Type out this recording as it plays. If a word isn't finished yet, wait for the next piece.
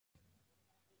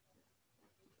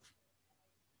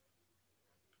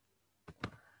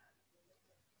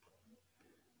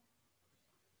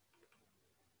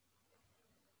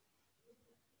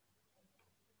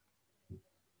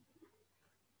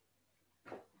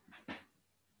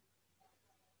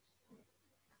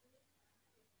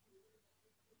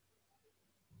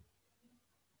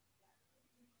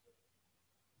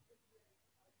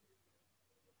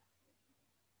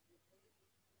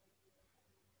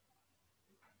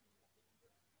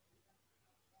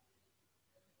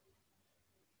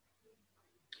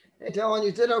Hey, Dylan,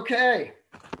 you did okay.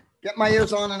 Get my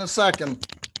ears on in a second.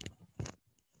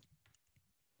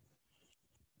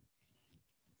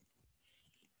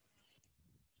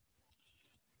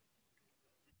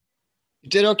 You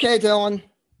did okay, Dylan.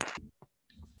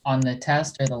 On the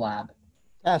test or the lab?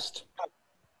 Test.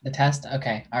 The test?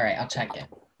 Okay. All right. I'll check it.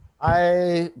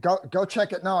 I go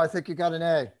check it now. I think you got an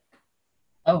A.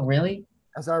 Oh, really?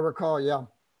 As I recall, yeah.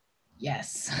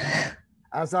 Yes.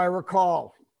 As I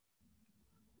recall.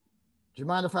 Do you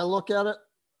mind if I look at it?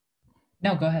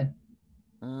 No, go ahead.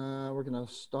 We're gonna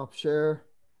stop share.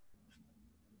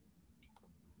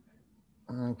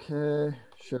 Okay,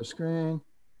 share screen.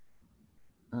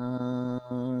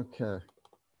 Okay.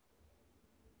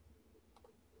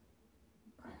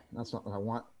 That's not what I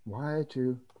want. Why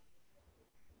to?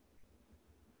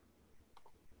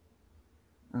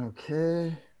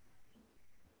 Okay.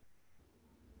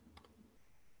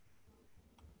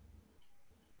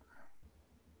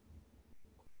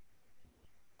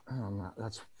 Oh, no,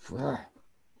 that's.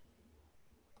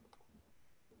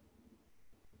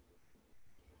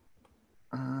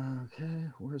 Okay,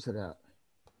 where's it at?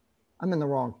 I'm in the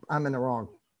wrong.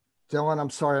 Dylan, I'm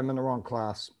sorry, I'm in the wrong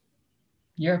class.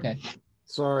 You're okay.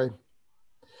 Sorry.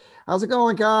 How's it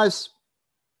going, guys?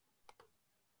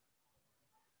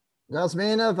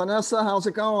 Jasmina, Vanessa, how's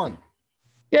it going?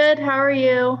 Good. How are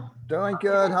you? Doing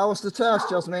good. How was the test,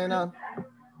 Jasmina?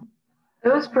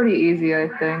 It was pretty easy, I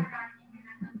think.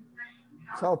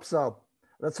 Let's hope so.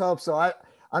 Let's hope so.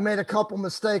 I made a couple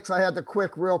mistakes. I had to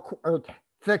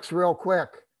fix real quick.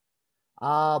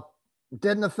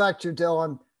 Didn't affect you,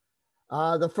 Dylan.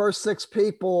 The first 6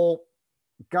 people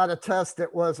got a test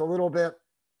that was a little bit.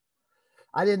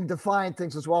 I didn't define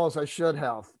things as well as I should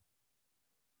have.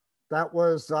 That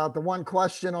was the one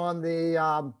question on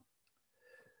the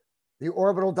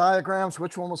orbital diagrams.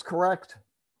 Which one was correct?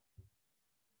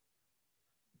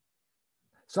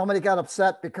 Somebody got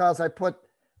upset because I put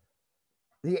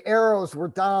the arrows were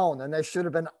down and they should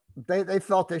have been, they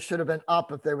felt they should have been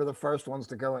up if they were the first ones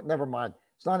to go in. Never mind.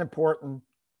 It's not important.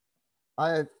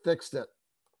 I fixed it.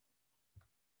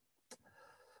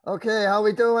 Okay, how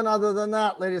we doing other than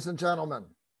that, ladies and gentlemen?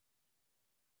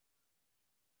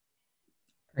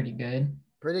 Pretty good.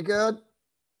 Pretty good?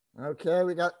 Okay,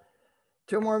 we got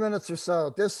 2 more minutes or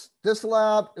so. This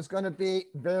lab is going to be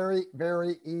very,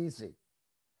 very easy.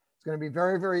 It's going to be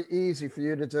very, very easy for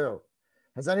you to do.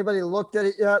 Has anybody looked at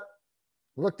it yet?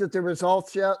 Looked at the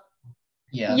results yet?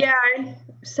 Yeah. Yeah, I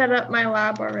set up my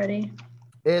lab already.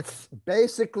 It's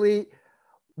basically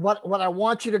what I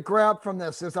want you to grab from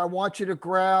this is I want you to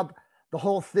grab the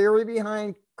whole theory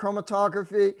behind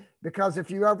chromatography, because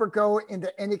if you ever go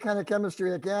into any kind of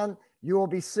chemistry again, you will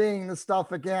be seeing this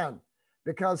stuff again,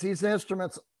 because these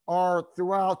instruments are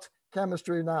throughout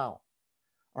chemistry now.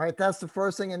 All right, that's the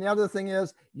first thing. And the other thing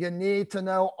is you need to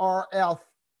know RF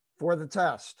for the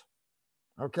test.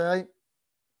 Okay?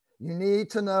 You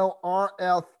need to know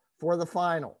RF for the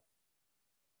final.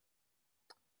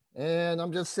 And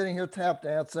I'm just sitting here tap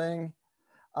dancing.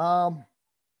 Kevin,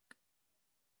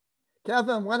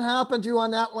 what happened to you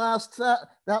on that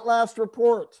last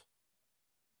report?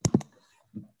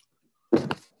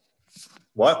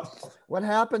 What? What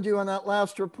happened to you on that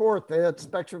last report, the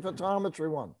spectrophotometry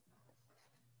one?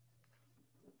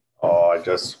 Oh, I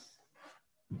just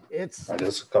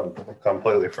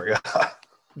completely forgot.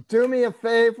 Do me a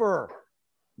favor.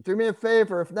 Do me a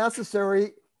favor. If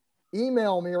necessary,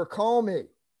 email me or call me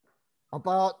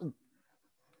about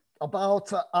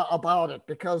it,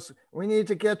 because we need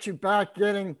to get you back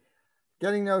getting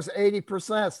those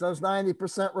 80%, those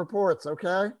 90% reports,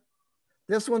 okay?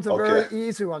 This one's a very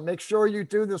easy one. Make sure you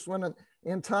do this one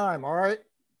in time, all right?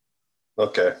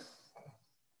 Okay.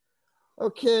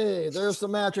 Okay, there's the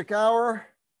magic hour.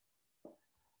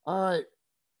 All right.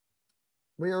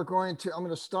 I'm going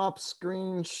to stop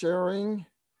screen sharing.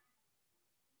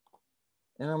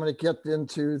 And I'm going to get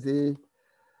into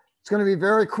it's going to be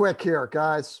very quick here,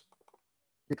 guys,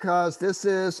 because this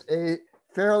is a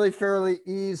fairly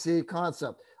easy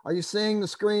concept. Are you seeing the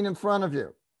screen in front of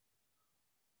you?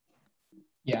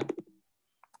 Yeah.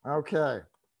 Okay.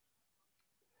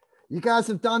 You guys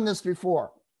have done this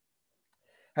before.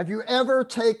 Have you ever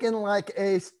taken like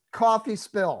a coffee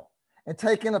spill and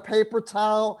taken a paper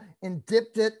towel and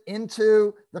dipped it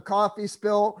into the coffee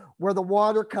spill where the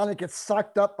water kind of gets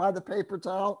sucked up by the paper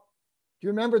towel? Do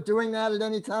you remember doing that at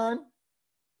any time?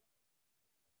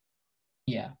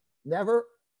 Yeah. Never?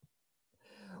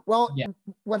 Well, yeah.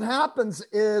 What happens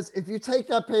is if you take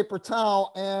that paper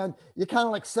towel and you kind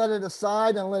of like set it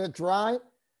aside and let it dry,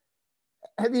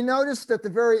 have you noticed that the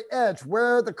very edge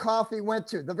where the coffee went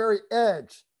to, the very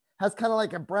edge has kind of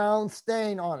like a brown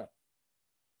stain on it?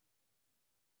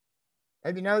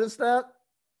 Have you noticed that?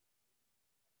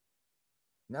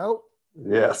 No?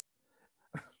 Yes.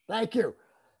 Thank you.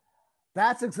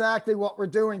 That's exactly what we're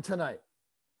doing tonight.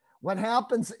 What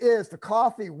happens is the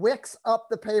coffee wicks up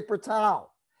the paper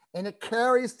towel and it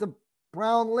carries the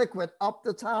brown liquid up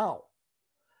the towel.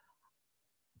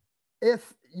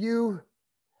 If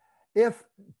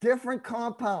different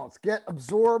compounds get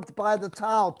absorbed by the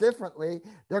towel differently,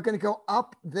 they're going to go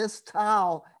up this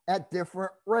towel at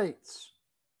different rates.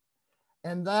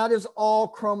 And that is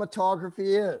all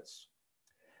chromatography is.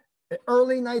 The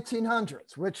early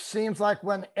 1900s, which seems like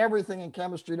when everything in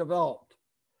chemistry developed,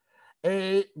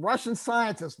 a Russian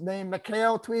scientist named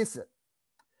Mikhail Twisik,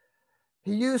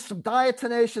 he used some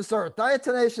diatomaceous earth.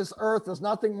 Diatomaceous earth is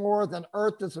nothing more than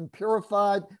earth that's been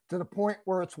purified to the point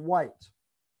where it's white.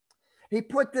 He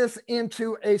put this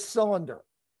into a cylinder,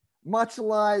 much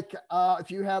like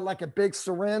if you had like a big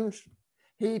syringe.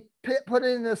 He put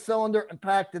it in a cylinder and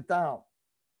packed it down.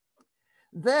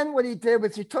 Then what he did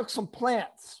was he took some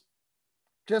plants,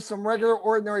 just some regular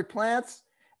ordinary plants,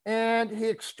 and he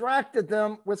extracted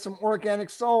them with some organic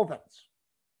solvents.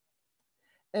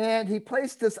 And he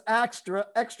placed this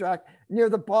extract near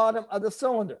the bottom of the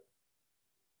cylinder.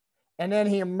 And then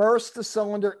he immersed the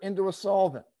cylinder into a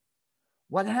solvent.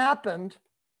 What happened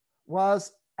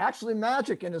was actually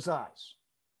magic in his eyes.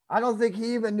 I don't think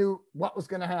he even knew what was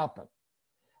going to happen.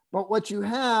 But what you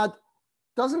had,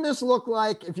 doesn't this look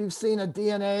like, if you've seen a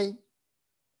DNA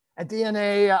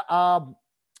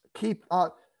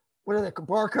what are they,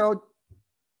 barcode?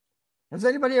 Has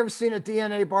anybody ever seen a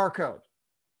DNA barcode?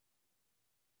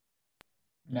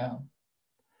 No.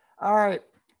 All right,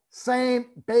 same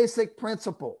basic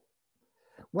principle.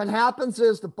 What happens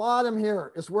is the bottom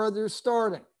here is where you're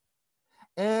starting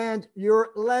and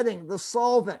you're letting the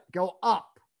solvent go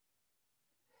up.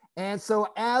 And so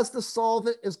as the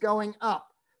solvent is going up,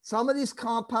 some of these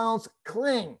compounds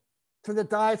cling to the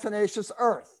diatomaceous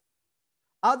earth.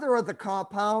 Other of the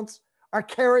compounds are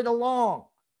carried along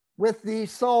with the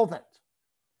solvent.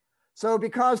 So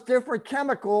because different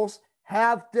chemicals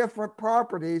have different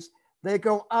properties, they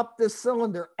go up this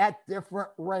cylinder at different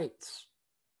rates.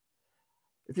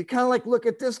 If you kind of like look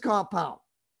at this compound,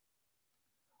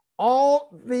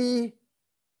 all the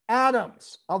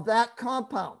atoms of that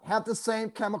compound have the same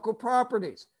chemical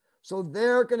properties. So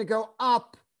they're going to go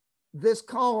up this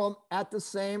column at the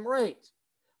same rate,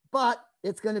 but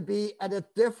it's going to be at a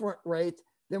different rate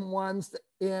than ones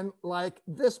in like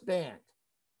this band.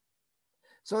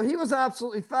 So he was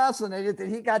absolutely fascinated that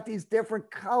he got these different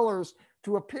colors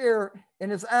to appear in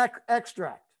his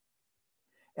extract.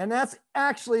 And that's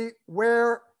actually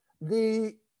where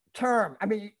the term, I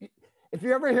mean, if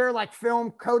you ever hear like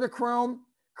film Kodachrome,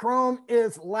 chrome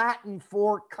is Latin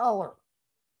for color.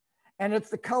 And it's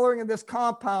the coloring of this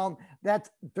compound that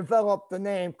developed the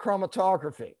name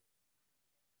chromatography.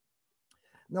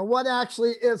 Now, what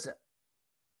actually is it?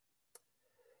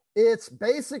 It's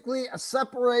basically a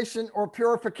separation or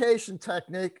purification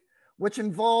technique, which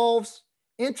involves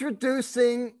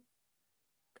introducing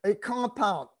a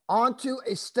compound onto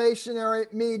a stationary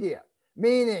media,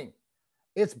 meaning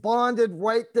it's bonded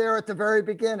right there at the very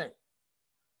beginning.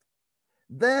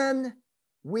 Then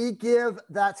we give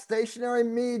that stationary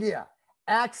media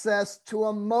access to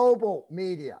a mobile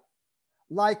media,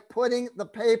 like putting the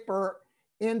paper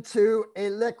into a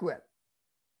liquid.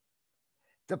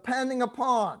 Depending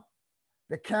upon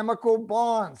the chemical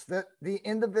bonds that the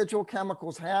individual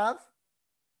chemicals have,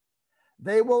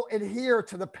 they will adhere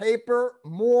to the paper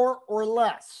more or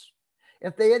less.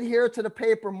 If they adhere to the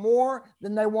paper more,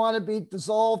 then they want to be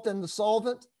dissolved in the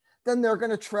solvent, then they're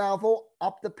going to travel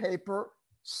up the paper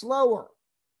slower.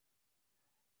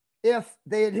 If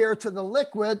they adhere to the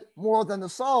liquid more than the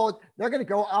solid, they're going to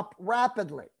go up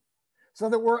rapidly. So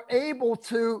that we're able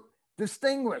to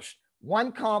distinguish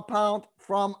one compound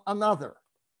from another.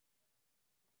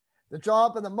 The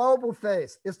job of the mobile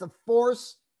phase is to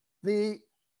force the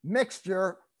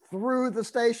mixture through the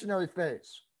stationary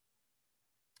phase.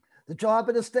 The job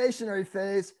of the stationary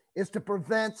phase is to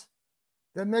prevent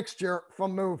the mixture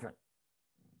from moving.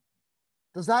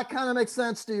 Does that kind of make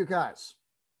sense to you guys?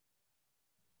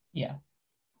 Yeah.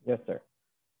 Yes, sir.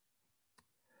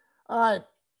 All right.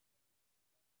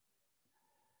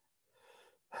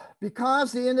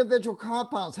 Because the individual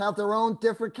compounds have their own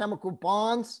different chemical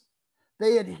bonds,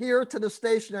 they adhere to the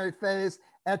stationary phase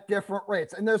at different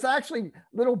rates. And there's actually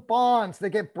little bonds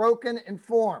that get broken and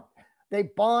formed. They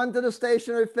bond to the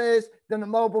stationary phase, then the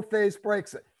mobile phase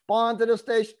breaks it. Bond to the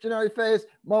stationary phase,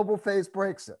 mobile phase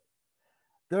breaks it.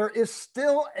 There is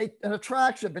still an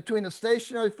attraction between the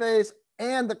stationary phase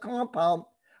and the compound,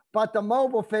 but the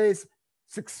mobile phase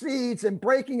succeeds in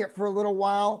breaking it for a little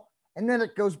while, and then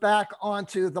it goes back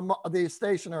onto the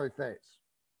stationary phase.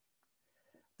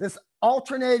 This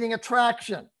alternating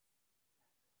attraction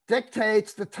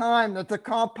dictates the time that the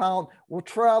compound will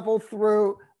travel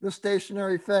through the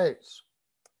stationary phase.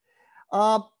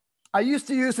 I used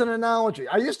to use an analogy.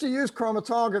 I used to use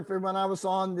chromatography when I was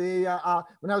on when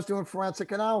I was doing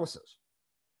forensic analysis.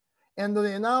 And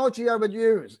the analogy I would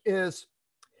use is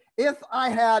if I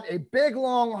had a big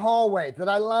long hallway that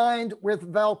I lined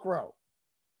with Velcro,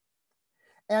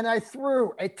 and I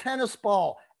threw a tennis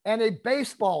ball and a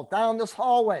baseball down this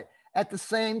hallway at the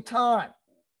same time.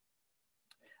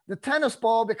 The tennis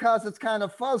ball, because it's kind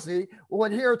of fuzzy, will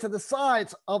adhere to the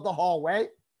sides of the hallway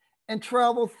and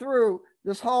travel through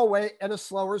this hallway at a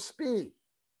slower speed.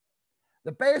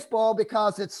 The baseball,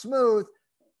 because it's smooth,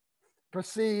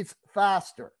 proceeds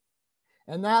faster.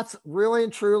 And that's really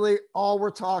and truly all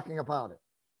we're talking about it.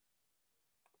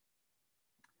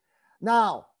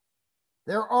 Now,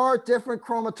 there are different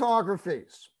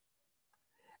chromatographies.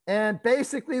 And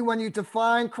basically, when you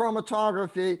define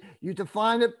chromatography, you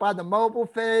define it by the mobile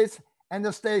phase and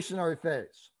the stationary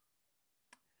phase.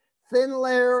 Thin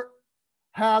layer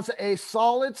has a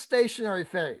solid stationary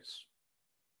phase.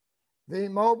 The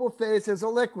mobile phase is a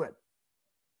liquid.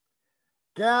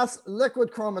 Gas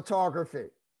liquid chromatography,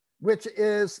 which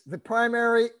is the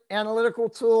primary analytical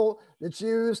tool that's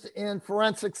used in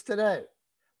forensics today.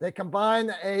 They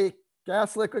combine a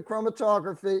gas liquid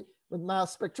chromatography with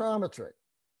mass spectrometry.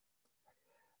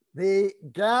 The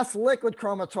gas liquid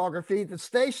chromatography, the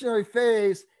stationary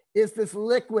phase is this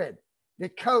liquid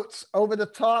that coats over the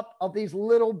top of these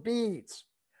little beads,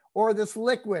 or this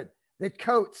liquid that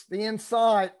coats the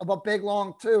inside of a big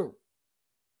long tube.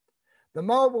 The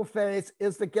mobile phase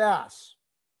is the gas.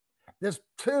 This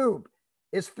tube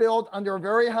is filled under a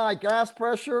very high gas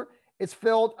pressure. It's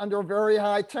filled under a very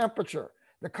high temperature.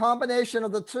 The combination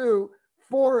of the two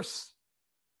force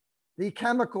the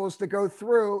chemicals to go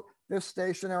through this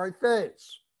stationary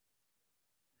phase.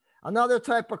 Another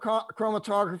type of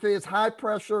chromatography is high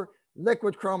pressure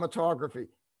liquid chromatography.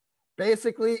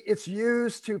 Basically, it's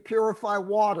used to purify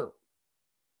water,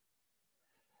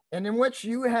 and in which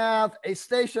you have a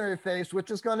stationary phase, which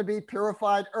is going to be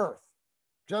purified earth,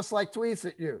 just like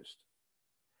Tweezit used.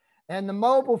 And the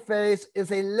mobile phase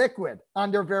is a liquid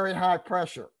under very high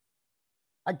pressure.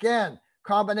 Again,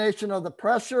 combination of the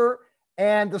pressure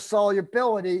and the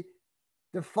solubility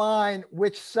define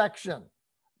which section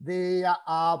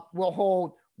will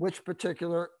hold which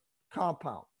particular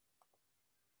compound.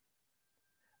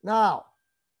 Now,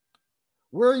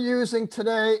 we're using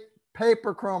today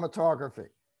paper chromatography.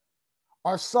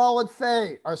 Our solid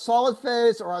phase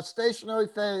or our stationary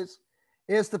phase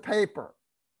is the paper.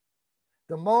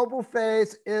 The mobile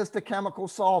phase is the chemical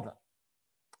solvent.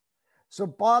 So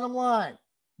bottom line,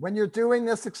 when you're doing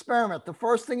this experiment, the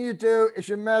first thing you do is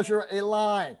you measure a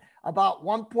line about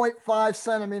 1.5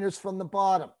 centimeters from the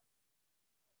bottom.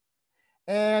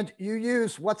 And you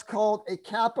use what's called a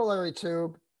capillary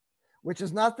tube, which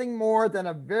is nothing more than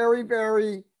a very,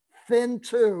 very thin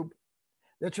tube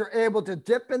that you're able to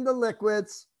dip in the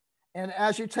liquids. And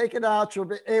as you take it out, you'll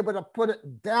be able to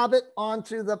dab it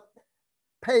onto the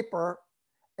paper,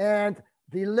 and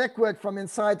the liquid from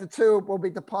inside the tube will be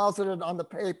deposited on the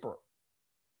paper.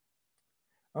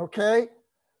 Okay,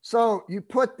 so you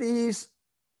put these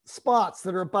spots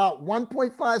that are about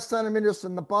 1.5 centimeters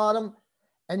from the bottom,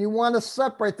 and you want to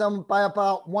separate them by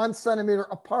about 1 centimeter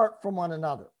apart from one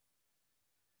another.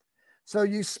 So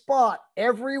you spot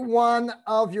every one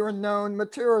of your known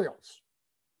materials.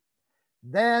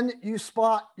 Then you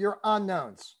spot your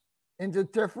unknowns into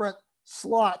different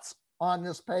slots on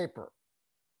this paper.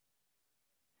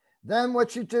 Then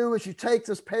what you do is you take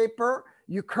this paper,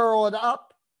 you curl it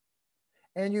up,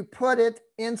 and you put it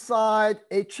inside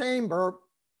a chamber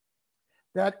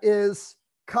that is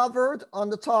covered on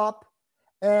the top,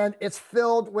 and it's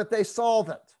filled with a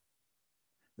solvent.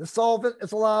 The solvent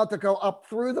is allowed to go up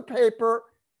through the paper,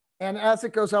 and as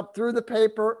it goes up through the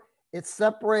paper, it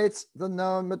separates the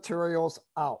known materials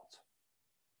out.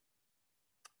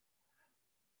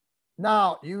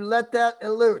 Now, you let that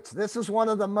elute. This is one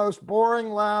of the most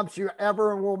boring labs you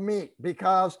ever will meet,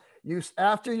 because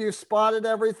after you spotted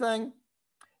everything,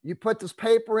 you put this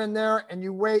paper in there and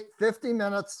you wait 50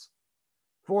 minutes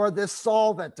for this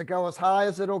solvent to go as high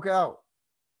as it'll go.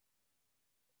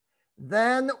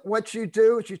 Then what you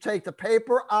do is you take the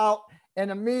paper out, and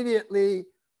immediately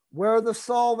where the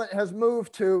solvent has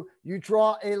moved to, you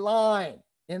draw a line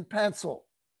in pencil.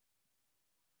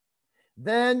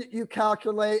 Then you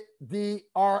calculate the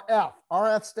RF.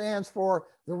 RF stands for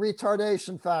the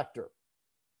retardation factor.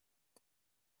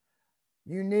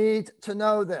 You need to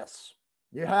know this.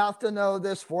 You have to know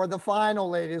this for the final,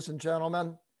 ladies and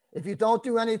gentlemen. If you don't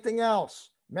do anything else,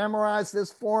 memorize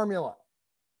this formula.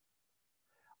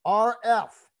 RF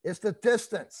is the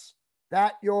distance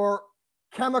that your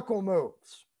chemical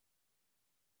moves.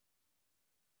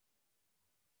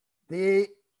 The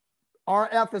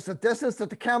RF is the distance that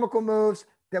the chemical moves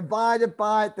divided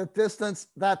by the distance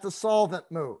that the solvent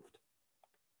moved.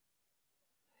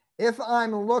 If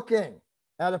I'm looking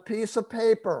at a piece of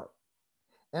paper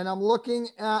and I'm looking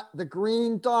at the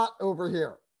green dot over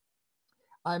here,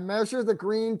 I measure the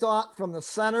green dot from the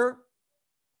center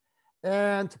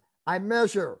and I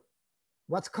measure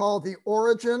what's called the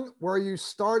origin, where you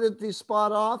started the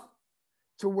spot off,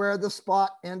 to where the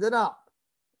spot ended up.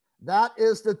 That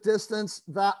is the distance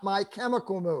that my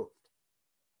chemical moved.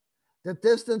 The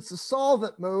distance the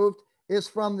solvent moved is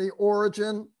from the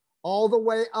origin all the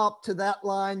way up to that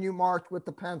line you marked with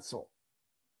the pencil.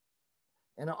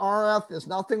 And RF is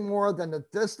nothing more than the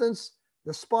distance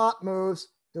the spot moves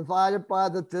divided by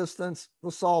the distance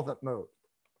the solvent moved.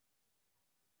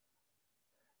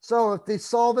 So if the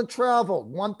solvent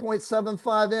traveled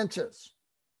 1.75 inches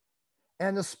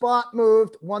and the spot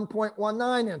moved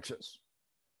 1.19 inches,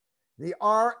 the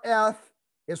RF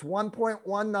is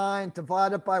 1.19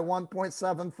 divided by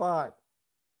 1.75.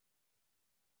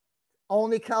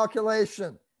 Only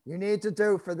calculation you need to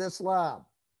do for this lab.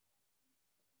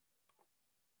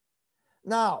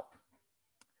 Now,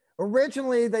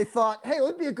 originally they thought, hey, it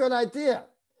would be a good idea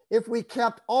if we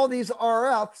kept all these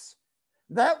RFs.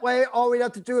 That way, all we'd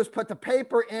have to do is put the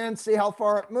paper in, see how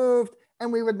far it moved,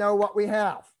 and we would know what we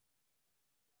have.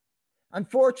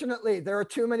 Unfortunately, there are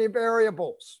too many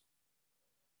variables.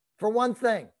 For one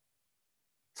thing,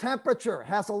 temperature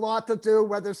has a lot to do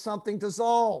whether something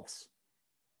dissolves.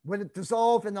 Would it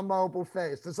dissolve in the mobile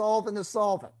phase, dissolve in the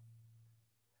solvent?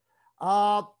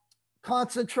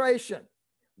 Concentration.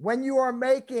 When you are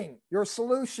making your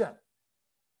solution,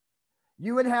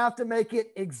 you would have to make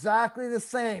it exactly the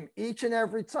same each and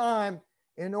every time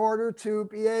in order to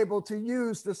be able to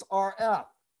use this RF.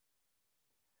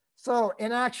 So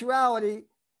in actuality,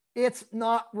 it's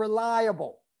not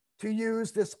reliable to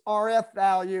use this RF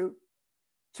value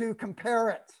to compare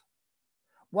it.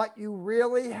 What you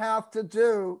really have to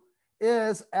do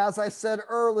is, as I said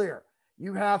earlier,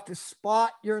 you have to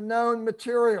spot your known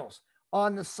materials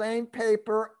on the same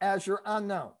paper as your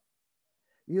unknown.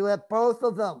 You let both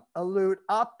of them elute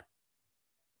up.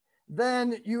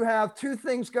 Then you have two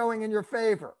things going in your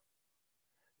favor.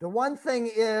 The one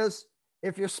thing is,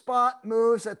 if your spot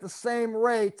moves at the same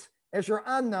rate as your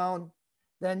unknown,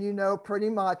 then you know pretty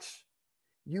much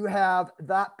you have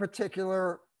that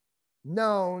particular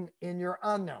known in your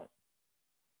unknown.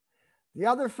 The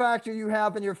other factor you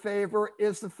have in your favor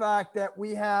is the fact that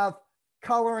we have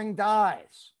coloring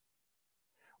dyes.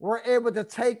 We're able to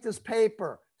take this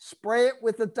paper, spray it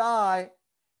with a dye,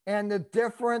 and the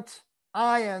different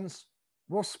ions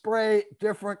will spray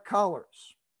different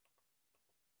colors.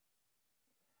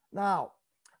 Now,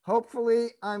 hopefully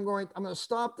I'm going to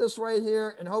stop this right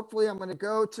here, and hopefully I'm going to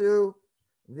go to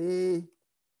the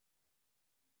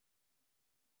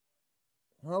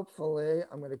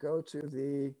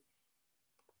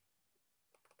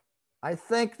I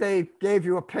think they gave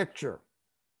you a picture.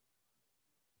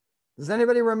 Does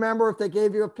anybody remember if they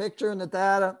gave you a picture in the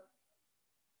data?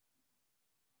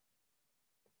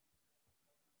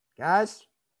 Guys,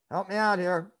 help me out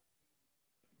here.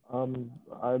 I'm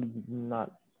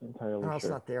not entirely sure. It's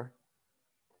not there.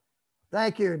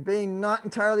 Thank you. Being not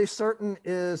entirely certain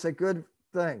is a good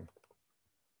thing.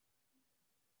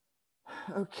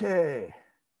 Okay.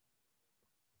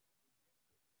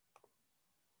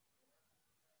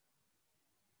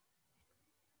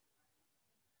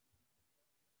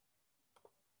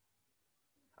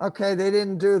 Okay, they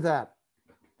didn't do that.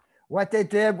 What they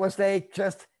did was they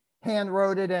just hand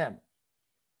wrote it in.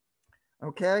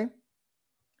 Okay.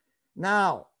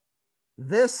 Now,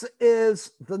 this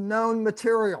is the known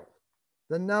material,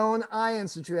 the known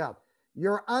ions that you have.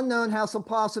 Your unknown has a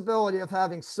possibility of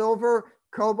having silver,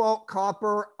 cobalt,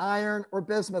 copper, iron, or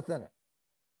bismuth in it.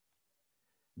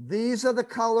 These are the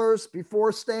colors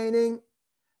before staining.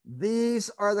 These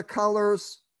are the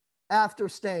colors after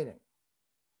staining.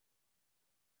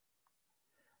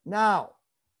 Now,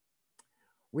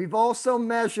 we've also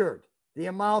measured the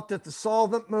amount that the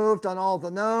solvent moved on all the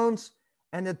knowns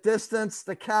and the distance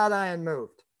the cation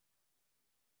moved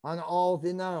on all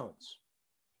the knowns.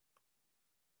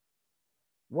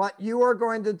 What you are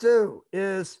going to do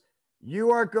is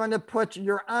you are going to put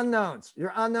your unknowns.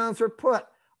 Your unknowns are put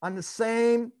on the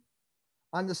same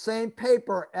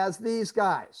paper as these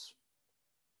guys.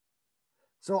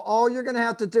 So all you're going to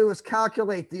have to do is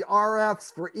calculate the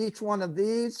RFs for each one of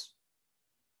these.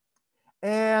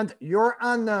 And your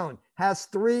unknown has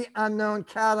 3 unknown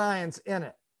cations in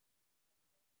it.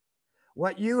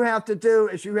 What you have to do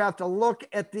is you have to look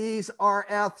at these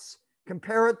RFs,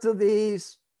 compare it to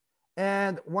these,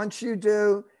 and once you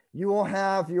do, you will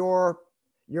have your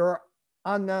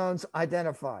unknowns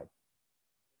identified.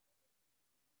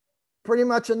 Pretty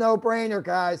much a no-brainer,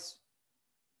 guys.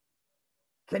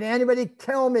 Can anybody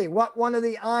tell me what one of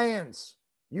the ions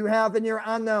you have in your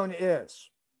unknown is?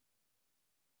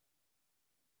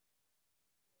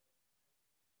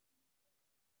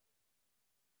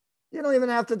 You don't even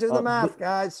have to do the math,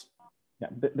 guys. Yeah,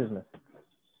 bismuth.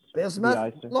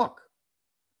 Bismuth, look.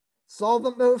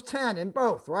 Solvent moved 10 in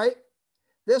both, right?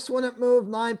 This one it moved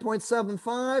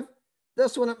 9.75.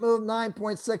 This one it moved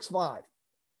 9.65.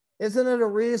 Isn't it a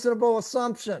reasonable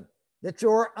assumption that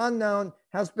your unknown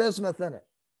has bismuth in it?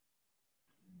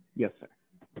 Yes, sir.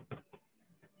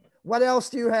 What else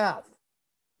do you have?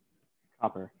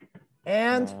 Copper.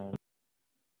 And?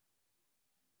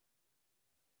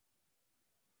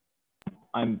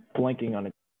 I'm blanking on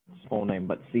its full name,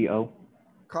 but CO?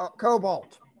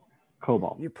 Cobalt.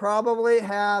 Cobalt. You probably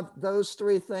have those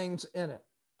 3 things in it.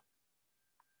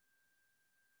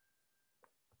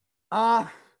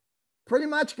 Pretty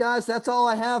much, guys, that's all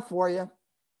I have for you.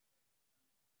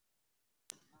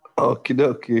 Okie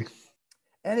dokie.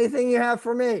 Anything you have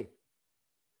for me?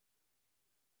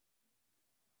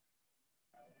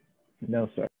 No,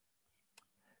 sir.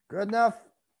 Good enough.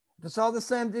 If it's all the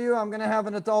same to you, I'm going to have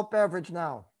an adult beverage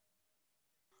now.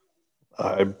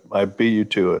 I beat you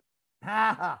to it.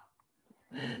 Ha ha.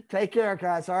 Take care,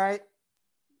 guys. All right.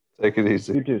 Take it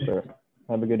easy. You too, sir.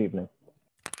 Have a good evening.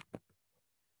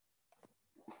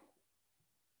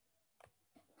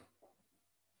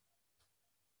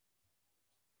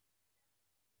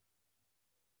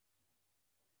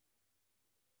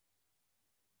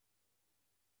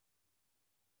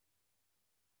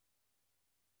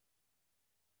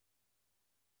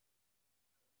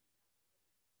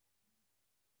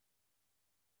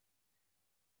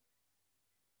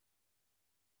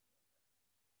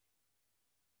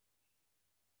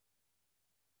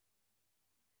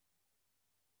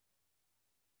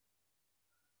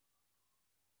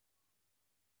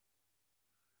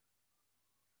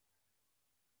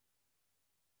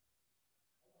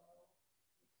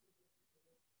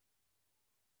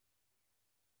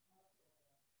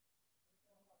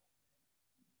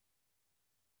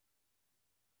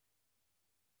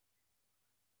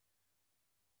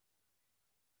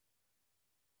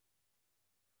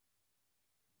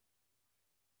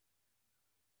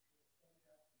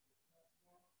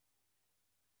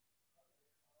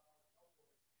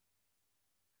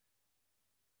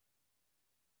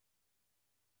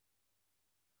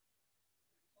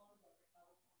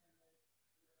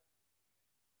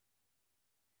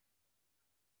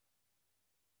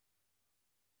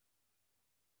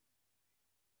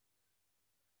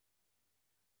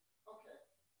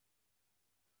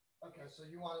 Okay, so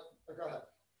you want to go ahead.